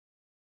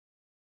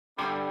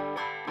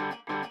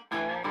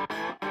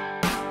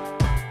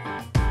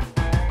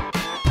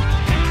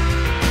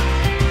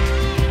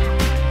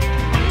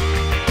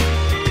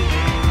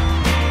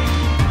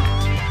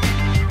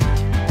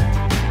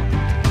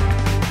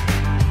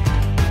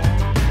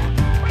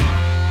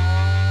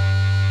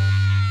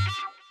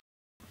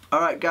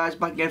Alright guys,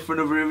 back again for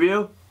another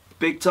review.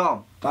 Big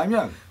Tom.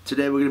 Damien.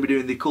 Today we're going to be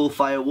doing the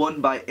Coolfire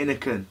 1 by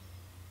Innokin.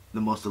 The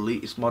most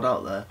elitist mod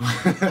out there.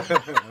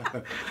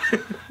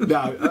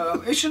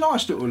 No, it's a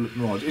nice little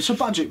mod. It's a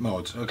budget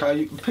mod, okay?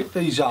 You can pick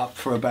these up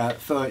for about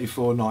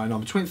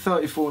 $34.99, between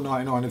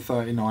 $34.99 and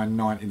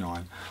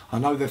 $39.99. I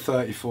know they're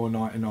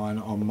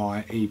 $34.99 on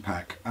my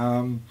e-pack.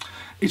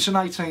 It's an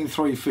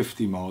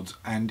 18350 mod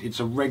and it's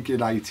a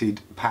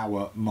regulated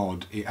power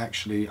mod. It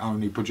actually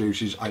only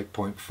produces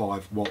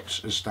 8.5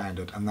 watts as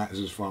standard, and that is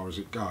as far as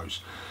it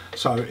goes.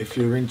 So if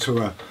you're into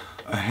a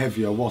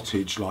heavier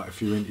wattage, like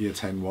if you're into your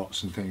 10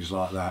 watts and things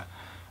like that,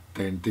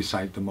 then this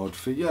ain't the mod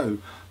for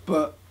you.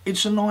 But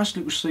it's a nice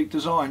little sleek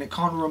design. It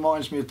kind of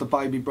reminds me of the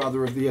baby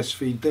brother of the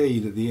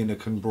SVD that the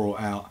Innokin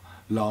brought out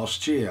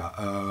last year,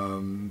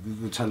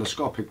 the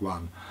telescopic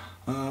one.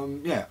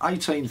 Yeah,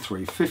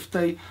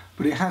 18350,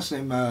 but it has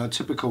them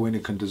typical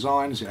Innokin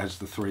designs. It has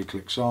the 3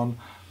 clicks on,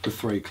 the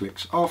 3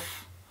 clicks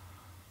off,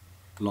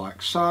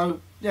 like so.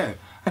 Yeah,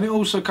 and it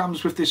also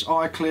comes with this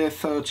iClear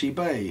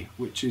 30B,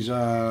 which is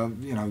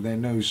you know, their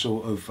new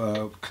sort of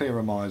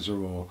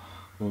clearomizer or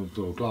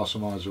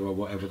glassomizer or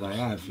whatever they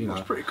have. You know,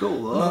 that's pretty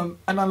cool though.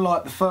 And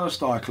unlike the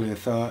first iClear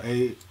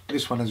 30,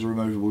 this one has a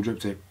removable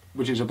drip tip,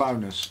 which is a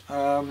bonus.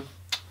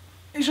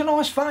 It's a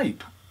nice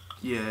vape.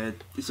 Yeah,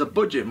 it's a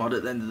budget mod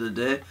at the end of the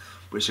day,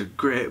 but it's a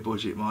great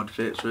budget mod.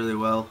 Fits really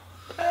well.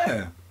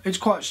 Yeah, it's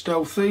quite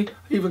stealthy.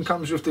 Even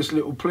comes with this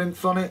little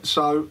plinth on it,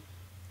 so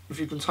if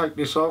you can take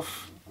this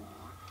off,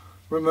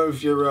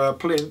 remove your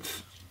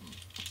plinth,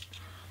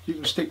 you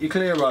can stick your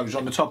clearos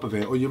on the top of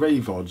it, or your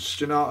evods,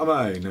 do you know what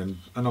I mean,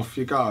 and off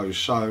you go.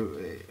 So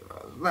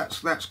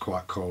that's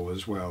quite cool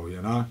as well,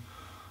 you know.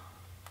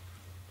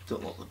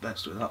 Don't look the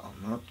best with that on,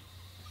 though.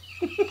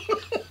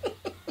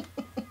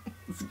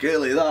 It's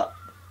girly, that.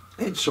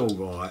 It's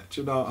alright,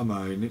 do you know what I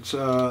mean? It's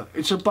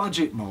a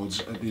budget mod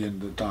at the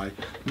end of the day.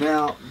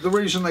 Now, the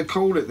reason they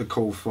call it the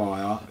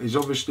Coolfire is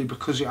obviously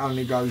because it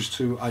only goes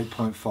to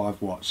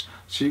 8.5 watts.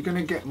 So you're going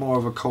to get more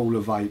of a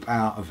cooler vape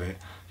out of it.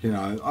 You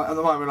know, at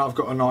the moment I've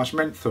got a nice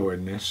menthol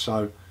in this,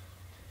 so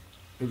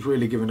it's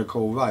really giving a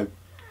cool vape.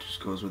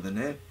 Just goes with the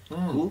name,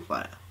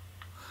 Coolfire.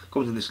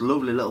 Comes in this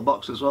lovely little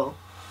box as well.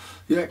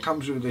 Yeah, it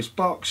comes with this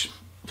box.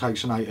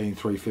 Takes an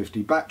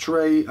 18350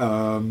 battery.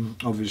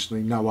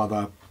 Obviously no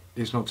other,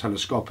 it's not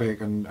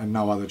telescopic, and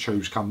no other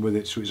tubes come with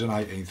it, so it's an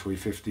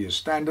 18350 as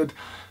standard.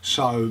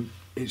 So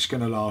it's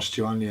going to last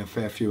you only a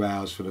fair few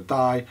hours for the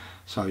day,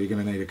 so you're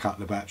going to need a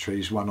couple of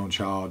batteries, one on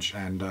charge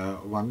and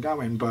one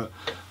going. But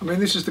I mean,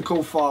 this is the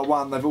Coolfire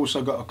 1. They've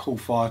also got a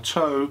Coolfire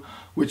 2,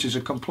 which is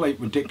a complete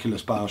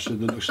ridiculous bastard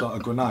that looks like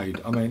a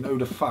grenade. I mean, who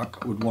the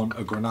fuck would want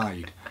a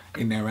grenade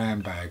in their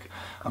handbag?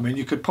 I mean,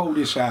 you could pull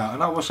this out,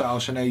 and what's that? Oh,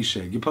 it's an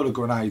e-cig. You pull a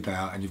grenade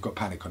out and you've got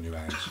panic on your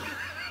hands.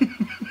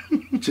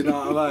 Do you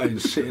know what I mean?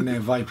 Sitting there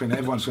vaping,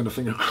 everyone's going to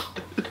think of...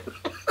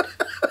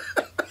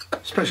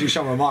 Especially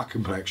someone of my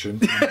complexion.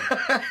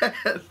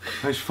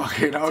 It's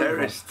fucking over.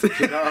 Terrorist. Do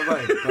you know what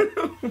I mean?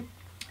 But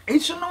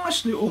it's a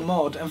nice little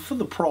mod, and for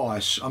the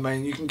price, I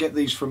mean, you can get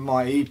these from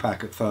my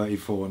e-pack at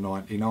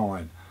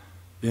 $34.99.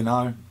 You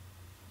know?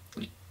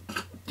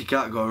 You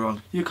can't go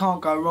wrong. You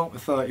can't go wrong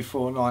with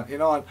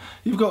 $34.99.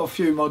 You've got a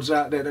few mods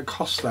out there that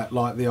cost that,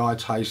 like the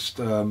iTaste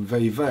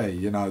VV,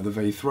 you know, the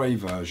V3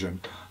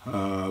 version.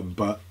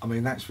 But I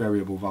mean, that's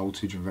variable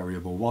voltage and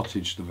variable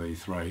wattage, the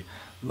V3.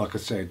 Like I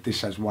said,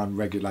 this has one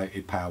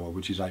regulated power,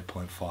 which is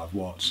 8.5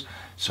 watts.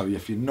 So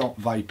if you're not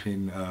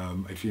vaping,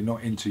 if you're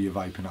not into your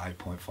vaping at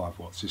 8.5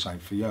 watts, this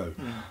ain't for you.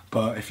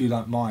 But if you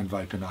don't mind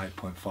vaping at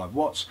 8.5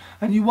 watts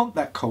and you want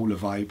that cooler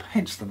vape,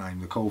 hence the name,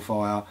 the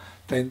Coolfire,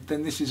 then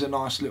this is a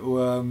nice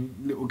little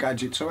little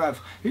gadget to have.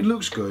 It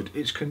looks good.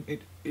 It's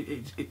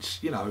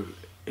you know,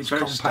 it's very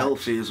compact,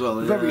 stealthy as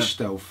well. Very yeah.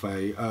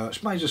 stealthy.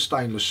 It's made of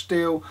stainless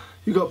steel.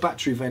 You've got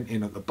battery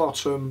venting at the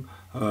bottom.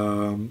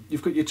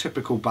 You've got your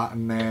typical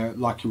button there,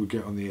 like you would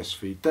get on the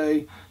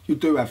SVD. You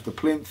do have the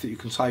plinth that you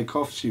can take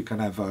off, so you can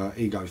have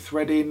ego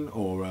threading,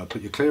 or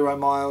put your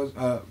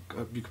clearomizers.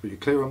 You can put your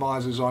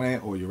clearomizers on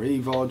it, or your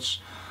evods.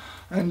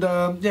 And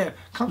yeah,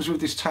 comes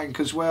with this tank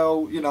as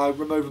well. You know,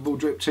 removable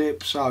drip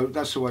tip, so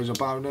that's always a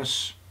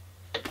bonus.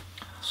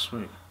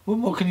 Sweet. What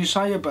more can you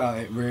say about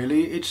it,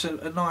 really? It's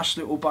a nice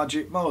little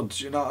budget mod,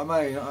 you know what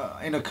I mean?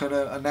 Innokin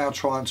are now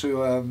trying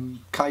to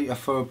cater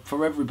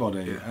for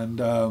everybody, yeah.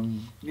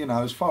 And you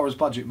know, as far as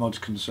budget mod's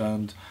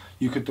concerned,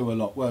 you could do a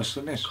lot worse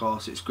than this. Of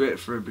course, it's great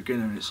for a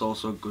beginner, and it's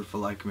also good for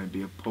like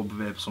maybe a pub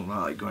vape or something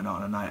like that, going out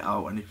on a night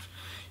out. And if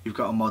you've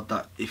got a mod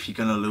that if you're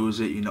going to lose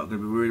it, you're not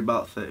going to be worried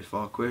about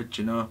 34 quid,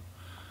 you know?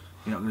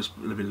 You're not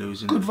going to be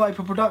losing Good it.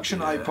 vapour production,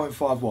 yeah.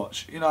 8.5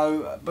 watts, you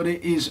know, but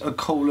it is a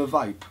cooler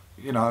vape.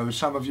 You know,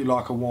 some of you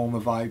like a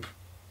warmer vape.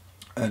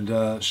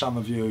 and some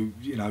of you,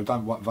 you know,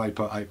 don't want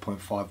vapor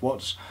 8.5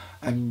 watts,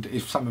 and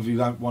if some of you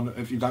don't want,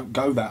 if you don't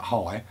go that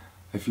high,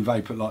 if you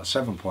vape at like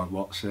 7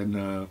 watts,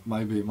 then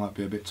maybe it might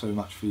be a bit too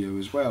much for you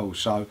as well.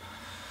 So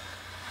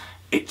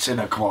it's an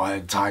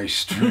acquired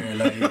taste,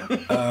 really.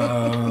 It's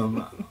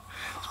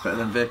better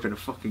than vaping a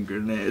fucking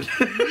grenade.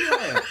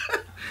 Yeah,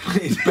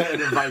 it's better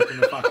than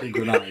vaping a fucking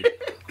grenade.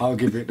 I'll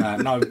give it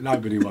that. No,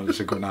 nobody wants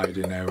a grenade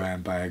in their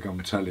handbag,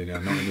 I'm telling you,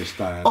 not in this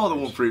day. Oh, the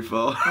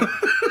 134.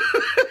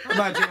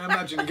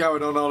 Imagine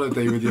going on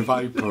holiday with your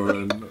vapor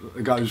and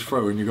it goes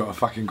through and you've got a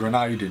fucking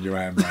grenade in your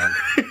handbag.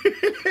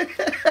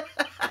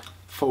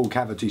 Full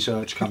cavity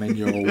search coming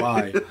your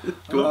way.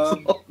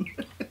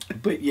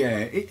 But yeah,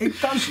 it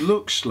does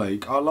look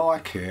sleek. I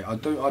like it. I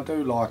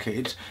do like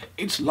it.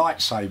 It's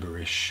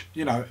lightsaber-ish.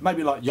 You know,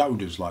 maybe like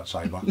Yoda's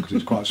lightsaber because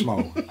it's quite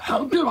small.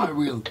 How do I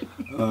wield?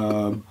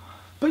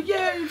 But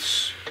yeah,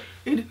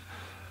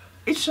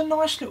 it's a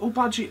nice little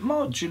budget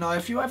mod. You know,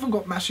 if you haven't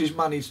got massive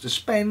money to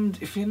spend,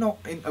 if you're not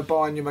into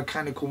buying your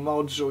mechanical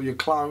mods or your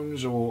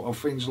clones or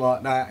things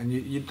like that, and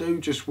you do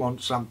just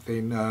want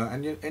something,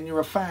 and you're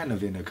a fan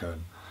of Innokin,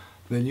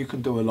 then you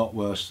can do a lot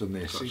worse than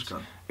this.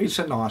 It's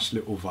a nice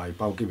little vape,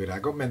 I'll give it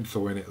that. Got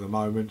menthol in it at the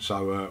moment,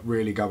 so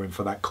really going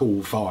for that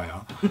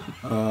Coolfire.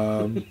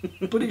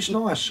 But it's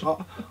nice.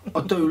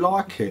 I do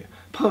like it.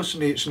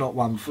 Personally, it's not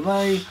one for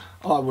me.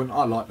 I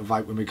like to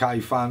vape with my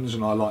K funds,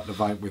 and I like to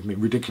vape with my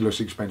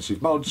ridiculous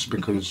expensive mods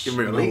because you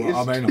know what I mean.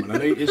 I'm an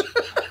elitist,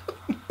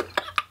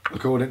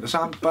 according to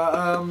some.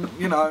 But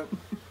you know,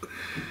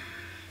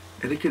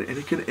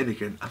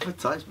 Innokin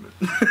advertisement.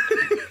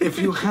 if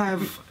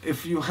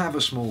you have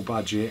a small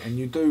budget and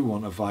you do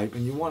want a vape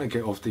and you want to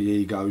get off the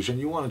egos and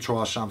you want to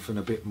try something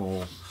a bit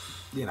more,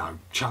 you know,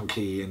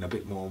 chunky and a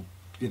bit more,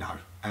 you know,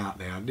 out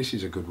there, this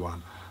is a good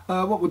one.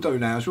 What we'll do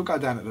now is we'll go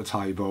down at the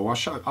table.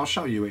 I'll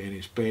show you it in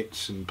its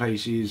bits and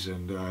pieces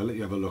and let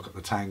you have a look at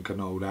the tank and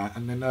all that,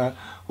 and then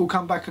we'll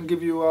come back and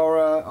give you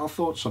our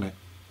thoughts on it.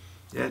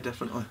 Yeah,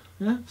 definitely.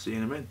 Yeah. See you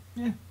in a minute.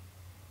 Yeah.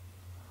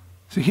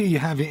 So here you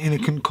have your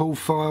Innokin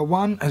Coolfire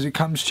 1 as it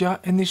comes to you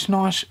in this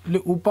nice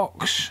little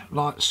box,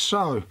 like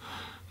so.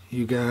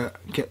 You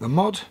get the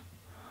mod,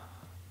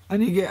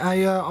 and you get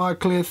a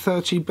iClear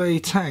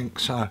 30B tank.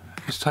 So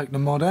let's take the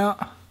mod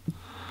out.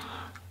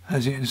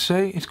 As you can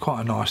see, it's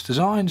quite a nice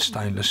design,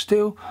 stainless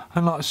steel,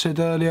 and like I said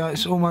earlier,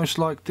 it's almost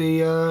like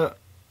the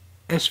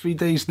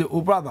SVD's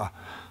little brother.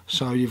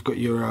 So you've got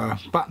your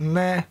button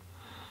there,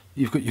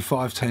 you've got your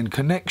 510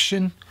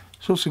 connection,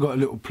 it's also got a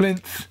little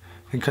plinth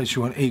in case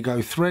you want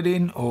ego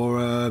threading, or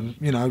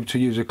you know, to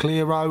use a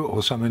Clearo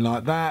or something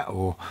like that,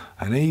 or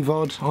an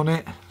EVOD on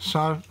it.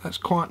 So that's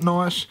quite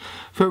nice,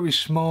 very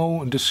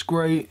small and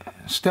discreet,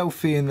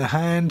 stealthy in the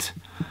hand.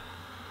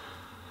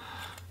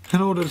 In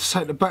order to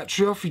take the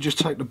battery off, you just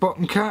take the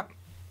bottom cap,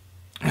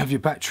 have your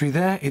battery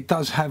there. It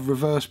does have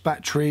reverse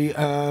battery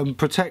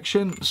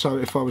protection, so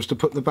if I was to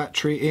put the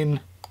battery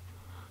in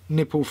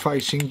nipple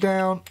facing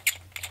down,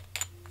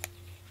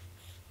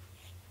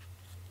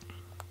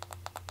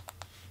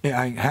 it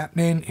ain't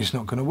happening, it's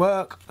not going to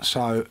work,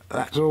 so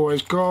that's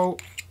always cool.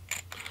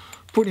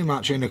 Pretty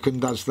much Innokin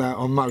does that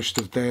on most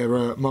of their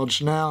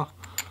mods now.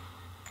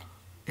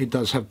 It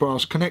does have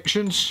brass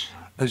connections,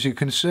 as you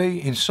can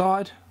see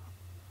inside.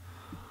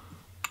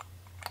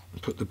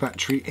 Put the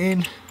battery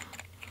in,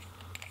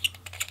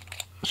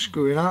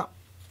 screw it up,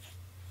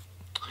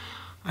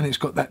 and it's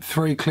got that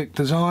 3-click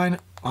design.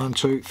 1,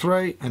 2,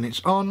 3, and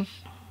it's on.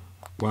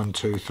 1,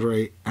 2,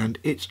 3, and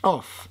it's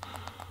off.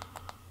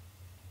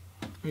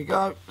 There you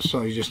go.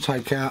 So you just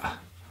take out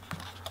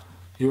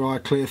your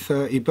iClear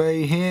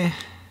 30B here,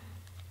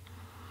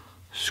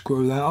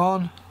 screw that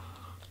on,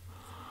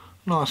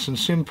 nice and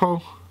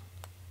simple.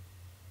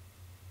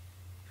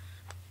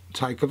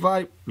 Take a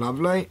vape,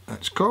 lovely,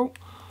 that's cool.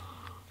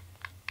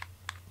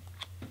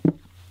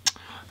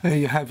 There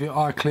you have your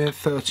iClear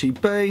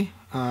 30B,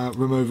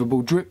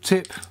 removable drip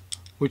tip,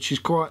 which is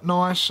quite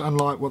nice,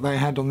 unlike what they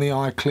had on the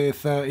iClear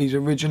 30s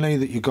originally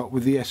that you got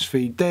with the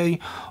SVD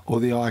or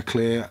the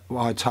iClear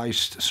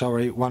iTaste,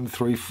 sorry,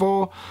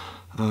 134.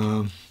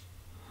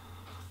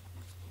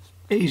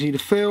 Easy to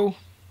fill.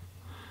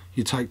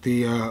 You take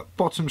the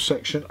bottom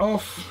section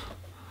off,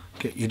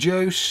 get your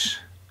juice,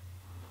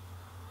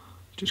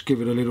 just give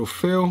it a little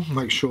fill,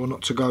 make sure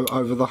not to go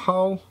over the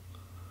hole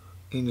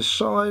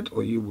inside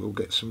or you will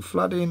get some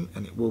flooding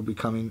and it will be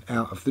coming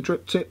out of the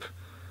drip tip.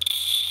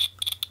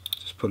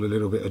 Just put a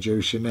little bit of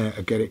juice in there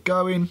to get it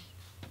going.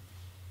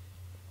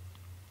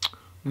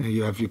 There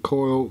you have your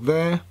coil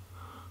there,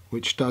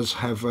 which does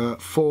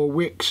have 4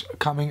 wicks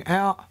coming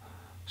out,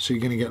 so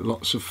you're going to get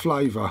lots of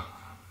flavour.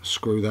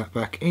 Screw that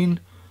back in,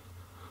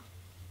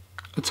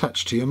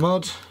 attach to your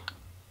mod.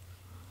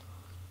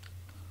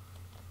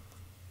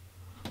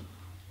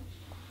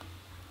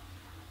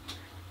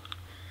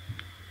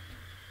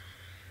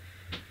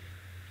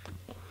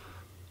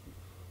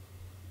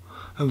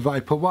 And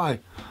vape away.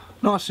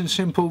 Nice and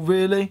simple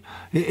really.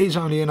 It is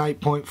only an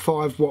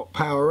 8.5 watt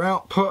power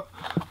output,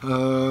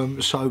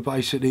 so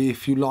basically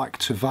if you like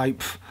to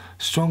vape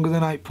stronger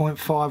than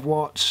 8.5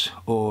 watts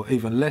or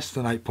even less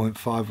than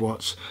 8.5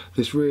 watts,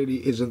 this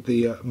really isn't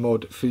the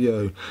mod for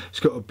you. It's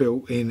got a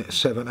built-in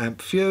 7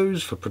 amp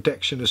fuse for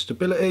protection and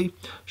stability,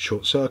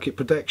 short circuit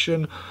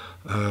protection,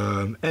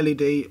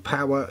 LED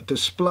power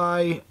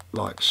display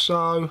like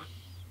so,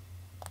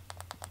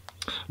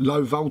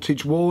 low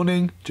voltage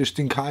warning just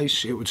in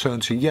case it will turn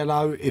to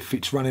yellow if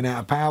it's running out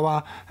of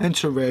power, and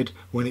to red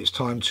when it's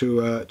time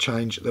to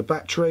change the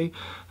battery,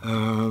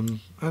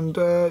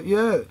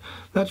 yeah,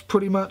 that's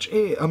pretty much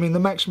it. I mean, the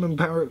maximum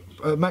power,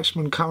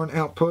 maximum current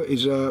output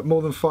is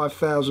more than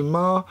 5,000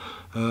 mAh,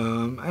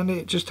 and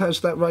it just has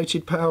that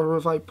rated power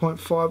of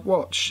 8.5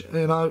 watts,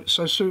 you know,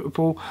 so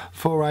suitable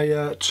for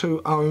a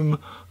 2 ohm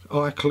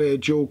iClear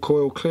dual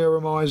coil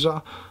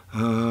clearomizer.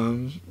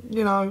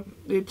 You know,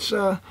 it's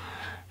a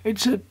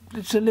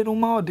little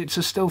mod, it's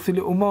a stealthy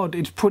little mod.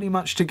 It's pretty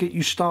much to get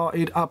you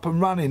started up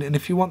and running, and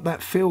if you want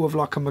that feel of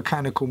like a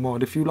mechanical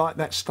mod, if you like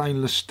that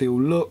stainless steel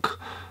look,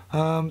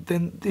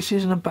 then this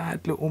isn't a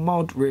bad little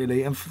mod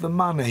really, and for the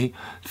money,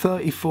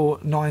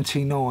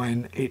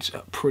 $34.99, it's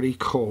pretty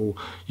cool.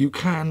 You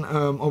can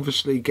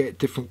obviously get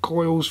different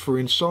coils for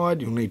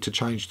inside. You'll need to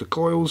change the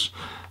coils.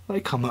 They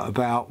come at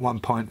about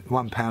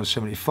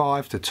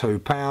 £1.75 to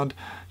 £2.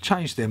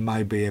 Change them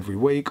maybe every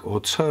week or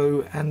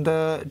two, and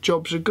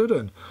jobs are good.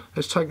 And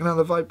let's take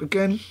another vape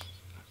again.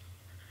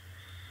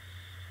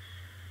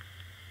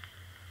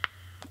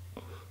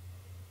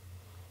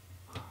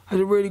 Has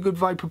a really good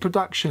vapor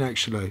production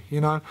actually.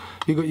 You know,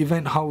 you've got your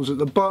vent holes at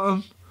the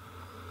bottom.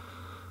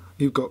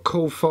 You've got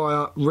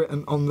Coolfire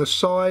written on the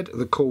side,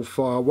 the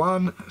Coolfire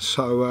 1.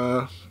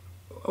 So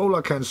all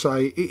I can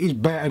say, it is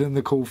better than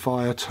the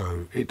Coolfire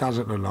 2. It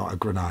doesn't look like a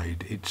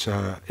grenade. It's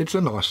a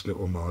nice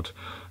little mod,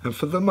 and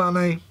for the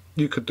money,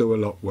 you could do a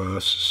lot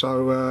worse.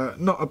 So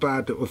not a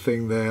bad little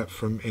thing there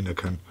from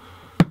Innokin.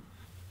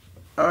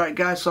 Alright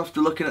guys, so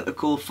after looking at the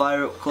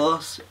Coolfire up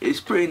close,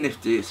 it's pretty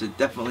nifty. It's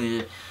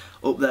definitely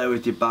up there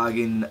with your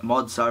bargain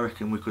mods. I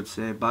reckon we could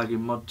say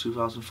bargain mod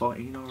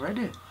 2014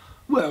 already.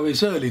 Well,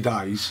 it's early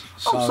days,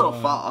 so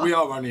far. We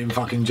are only in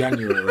fucking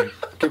January.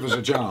 Give us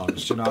a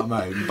chance, do you know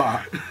what I mean?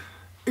 But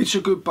it's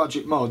a good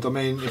budget mod. I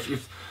mean,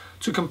 if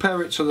to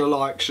compare it to the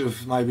likes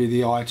of maybe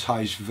the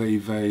iTaste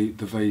VV,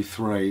 the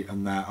V3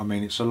 and that, I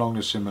mean, it's along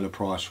a similar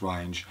price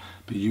range,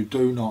 but you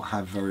do not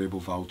have variable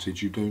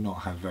voltage, you do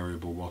not have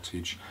variable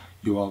wattage.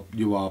 You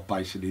are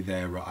basically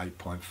there at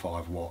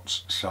 8.5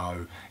 watts,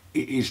 so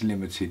it is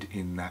limited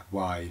in that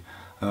way.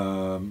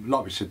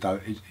 Like we said though,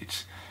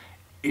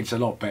 it's a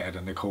lot better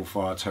than the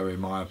Coolfire 2 in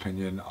my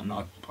opinion.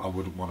 I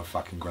wouldn't want a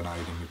fucking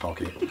grenade in my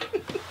pocket.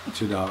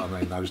 Do you know what I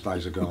mean? Those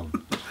days are gone.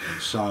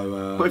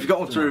 So, but if you got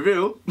one to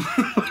review,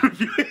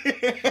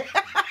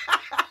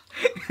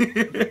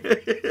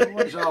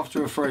 always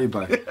after a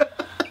freebie.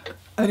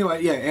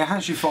 Anyway, yeah, it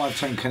has your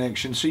 510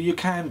 connection, so you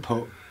can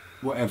put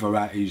whatever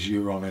that is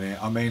you're on in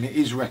it. I mean, it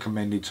is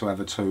recommended to have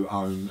a 2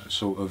 ohm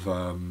sort of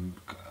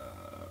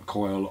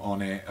coil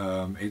on it.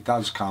 It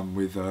does come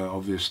with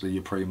obviously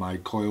your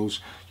pre-made coils.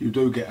 You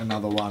do get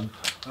another one.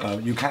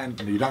 You don't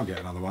get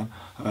another one.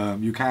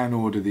 You can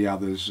order the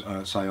others,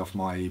 say off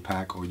my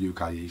e-pack or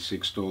UK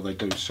E6 store. They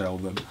do sell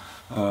them.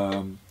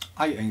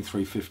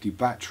 18350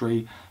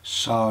 battery.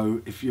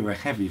 So if you're a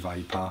heavy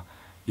vapor,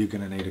 you're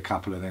going to need a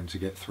couple of them to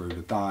get through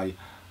the day.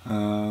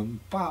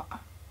 But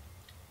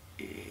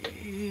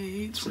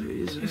it's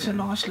a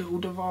nice little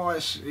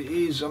device. It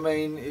is. I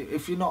mean,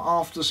 if you're not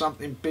after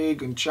something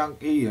big and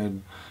chunky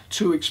and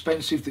too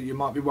expensive that you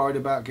might be worried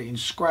about getting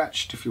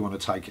scratched if you want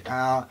to take it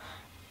out,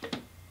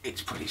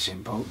 it's pretty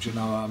simple. Do you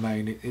know what I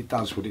mean? It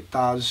does what it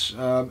does,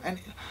 and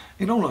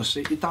in all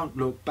honesty, it don't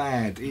look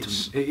bad.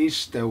 It is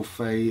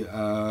stealthy.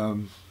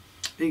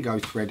 Ego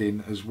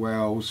threading as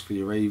well for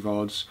your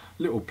evods.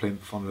 Little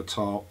plinth on the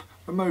top.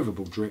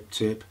 Removable drip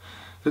tip.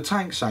 The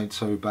tanks ain't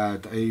too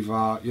bad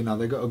either, you know,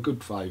 they got a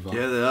good flavour.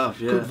 Yeah, they have,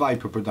 yeah. Good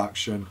vapour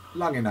production,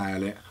 lung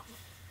inhale it.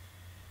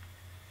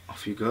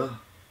 Off you go.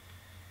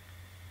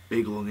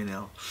 Big lung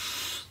inhale.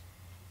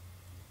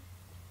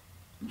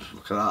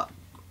 Look at that.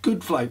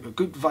 Good flavour,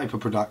 good vapour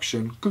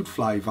production, good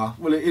flavour.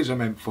 Well, it is a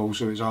menthol,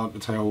 so it's hard to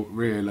tell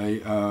really,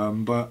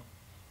 but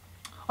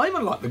I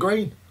even like the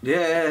green.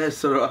 Yeah,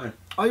 it's alright.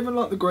 I even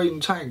like the green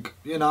tank,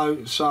 you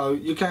know, so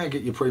you can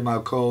get your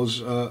pre-made coils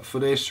for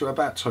this. They're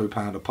about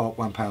 £2 a pop,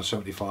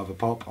 £1.75 a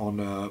pop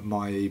on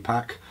my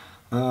e-pack.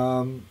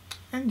 And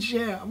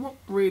yeah, what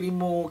really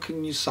more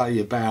can you say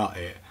about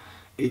it?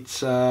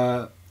 It's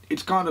kind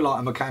of like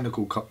a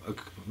mechanical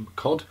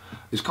cod.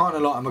 It's kind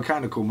of like a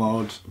mechanical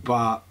mod,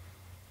 but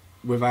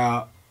with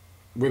a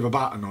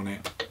button on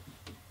it.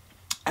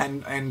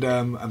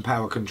 And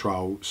power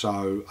control,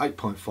 so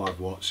 8.5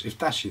 watts, if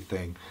that's your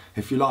thing.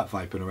 If you like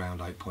vaping around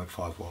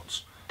 8.5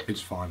 watts,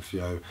 it's fine for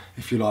you.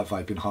 If you like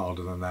vaping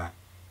harder than that,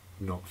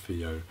 not for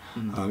you.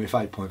 If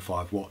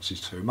 8.5 watts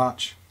is too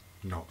much,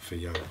 not for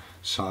you.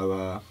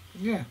 So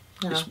yeah.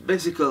 It's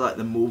basically like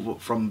the move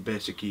up from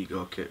basic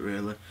ego kit,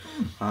 really.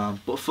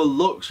 But for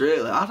looks,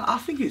 really, I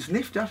think it's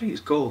nifty. I think it's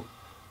cool.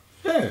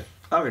 Yeah.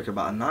 I reckon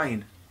about a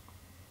 9.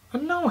 A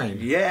 9?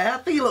 Yeah, I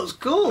think it looks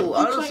cool.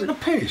 You're taking the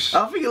piss.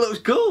 I think it looks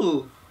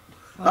cool.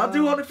 I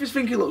do honestly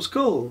think it looks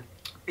cool.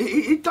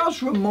 It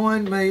does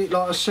remind me,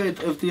 like I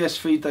said, of the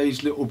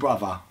SVD's little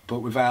brother, but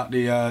without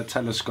the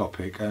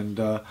telescopic.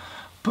 And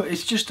but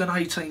it's just an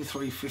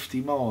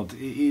 18350 mod.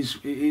 It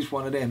is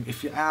one of them.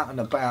 If you're out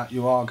and about,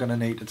 you are going to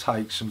need to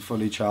take some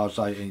fully charged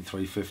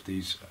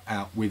 18350s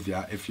out with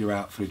you if you're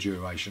out for the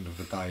duration of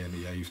the day and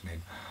the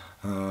evening.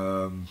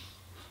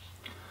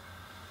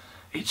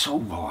 It's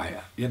alright,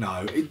 you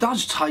know, it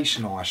does taste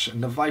nice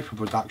and the vapour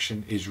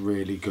production is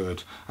really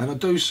good. And I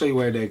do see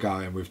where they're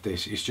going with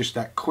this. It's just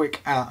that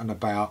quick out and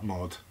about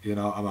mod, you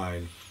know what I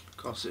mean? Of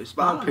course it's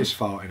No bad. piss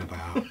farting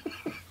about.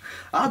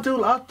 I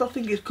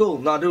think it's cool.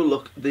 No, I do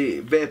look,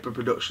 the vapour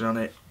production on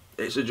it,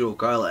 it's a dual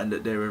coil at the end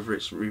of the day, whether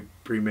it's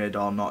pre-made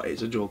or not,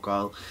 it's a dual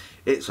coil.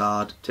 It's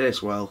hard,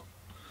 tastes well.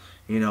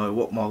 You know,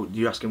 what more,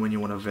 you asking when you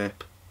want to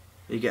vape,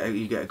 you get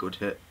a good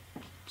hit.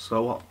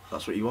 So what?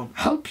 That's what you want.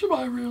 Help you,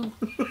 my real.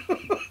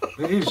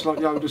 It is like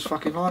Yoda's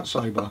fucking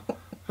lightsaber,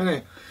 isn't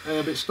it?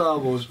 A bit Star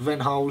Wars,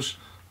 vent holes.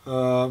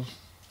 I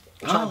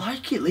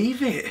like it,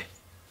 leave it.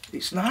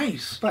 It's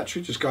nice.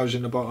 Battery just goes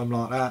in the bottom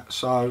like that,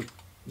 so,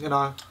 you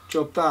know,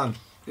 job done.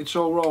 It's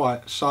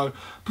alright. So,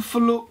 but for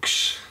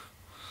looks,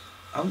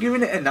 I'm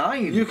giving it a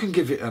 9. you can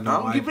give it a 9.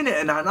 I'm giving it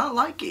a 9. I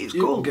like it. It's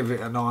You cool. can give it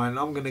a 9.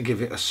 I'm going to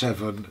give it a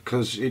 7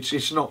 because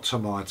it's not to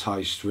my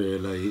taste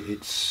really.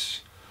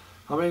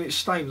 I mean, it's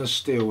stainless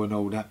steel and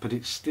all that, but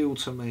it still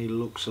to me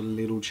looks a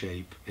little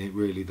cheap. It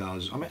really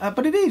does. I mean,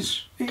 but it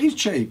is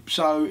cheap.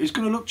 So it's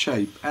going to look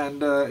cheap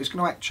and it's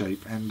going to act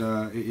cheap, and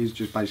it is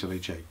just basically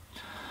cheap.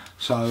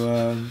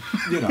 So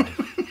you know,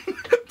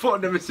 Put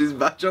a Nemesis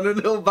badge on and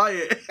they'll buy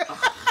it.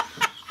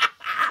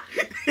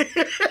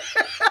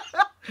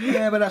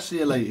 yeah, but that's the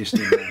elitist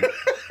in there.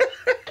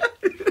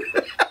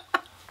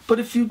 But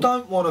if you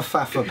don't want to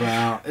faff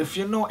about, if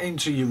you're not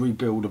into your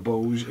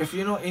rebuildables, if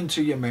you're not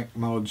into your mech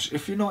mods,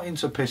 if you're not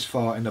into piss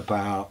farting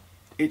about,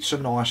 it's a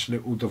nice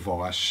little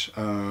device.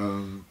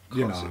 You know,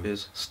 It is.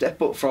 This is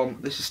step up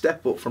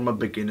from a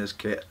beginner's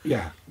kit.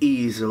 yeah.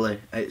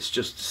 Easily. It's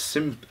just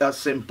as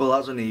simple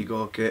as an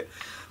ego kit.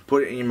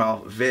 Put it in your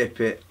mouth, vape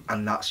it,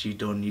 and that's you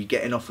done. You're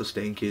getting off the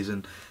stinkies,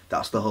 and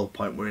that's the whole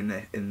point we're in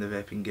the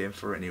vaping game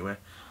for anyway.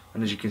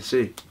 And as you can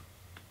see,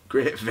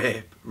 great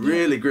vape,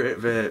 really great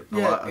vape.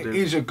 Yeah, it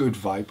is a good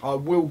vape. I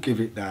will give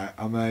it that.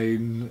 I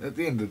mean, at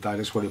the end of the day,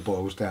 that's what it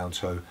boils down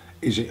to.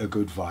 Is it a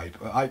good vape?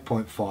 At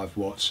 8.5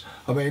 watts.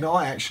 I mean,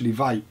 I actually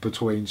vape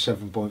between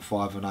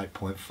 7.5 and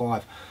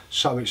 8.5,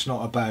 so it's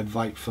not a bad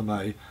vape for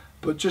me.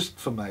 But just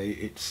for me,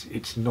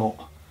 it's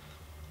not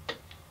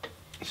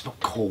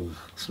cool.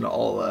 It's not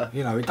all there.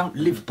 You know, it don't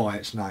live by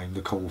its name,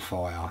 the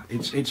Coolfire.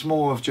 It's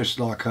more of just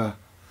like a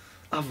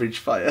Average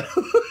fire.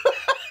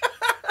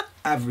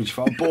 average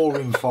fire,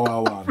 boring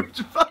fire one. Do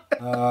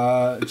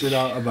you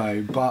know what I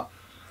mean? But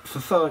for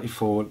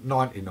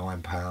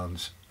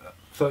 £34.99,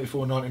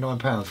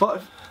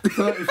 £34.99.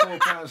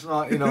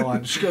 £34.99.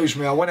 Excuse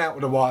me, I went out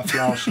with the wife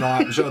last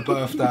night. It was her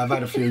birthday. I've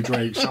had a few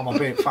drinks. I'm a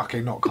bit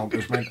fucking not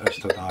compos mentis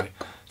today.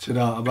 Do you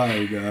know what I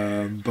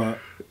mean? But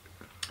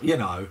you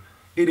know,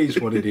 it is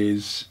what it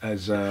is,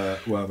 as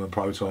Worm and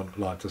Proton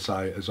like to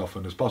say as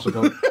often as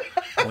possible.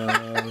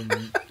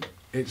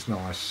 It's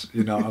nice,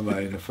 you know what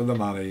I mean? For the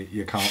money,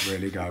 you can't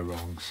really go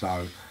wrong.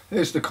 So,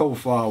 there's the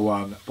Coolfire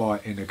one by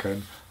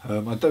Innokin.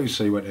 I do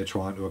see what they're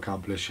trying to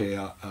accomplish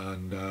here,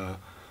 and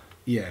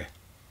yeah,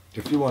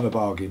 if you want a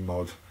bargain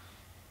mod,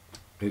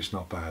 it's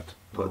not bad.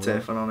 Put a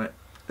Teflon on it,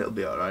 it'll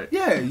be alright.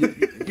 Yeah,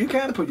 you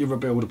can put your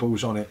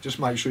rebuildables on it. Just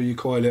make sure you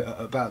coil it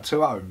at about 2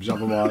 ohms,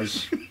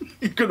 otherwise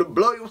You're gonna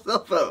blow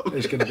yourself up.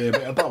 it's going to be a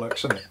bit of bollocks,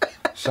 isn't it?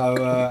 So,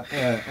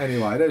 yeah,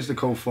 anyway, there's the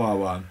Coolfire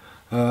one.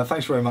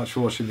 Thanks very much for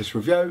watching this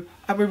review,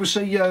 and we will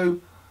see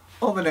you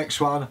on the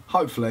next one,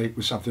 hopefully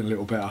with something a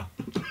little better.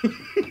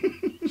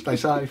 Stay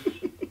safe.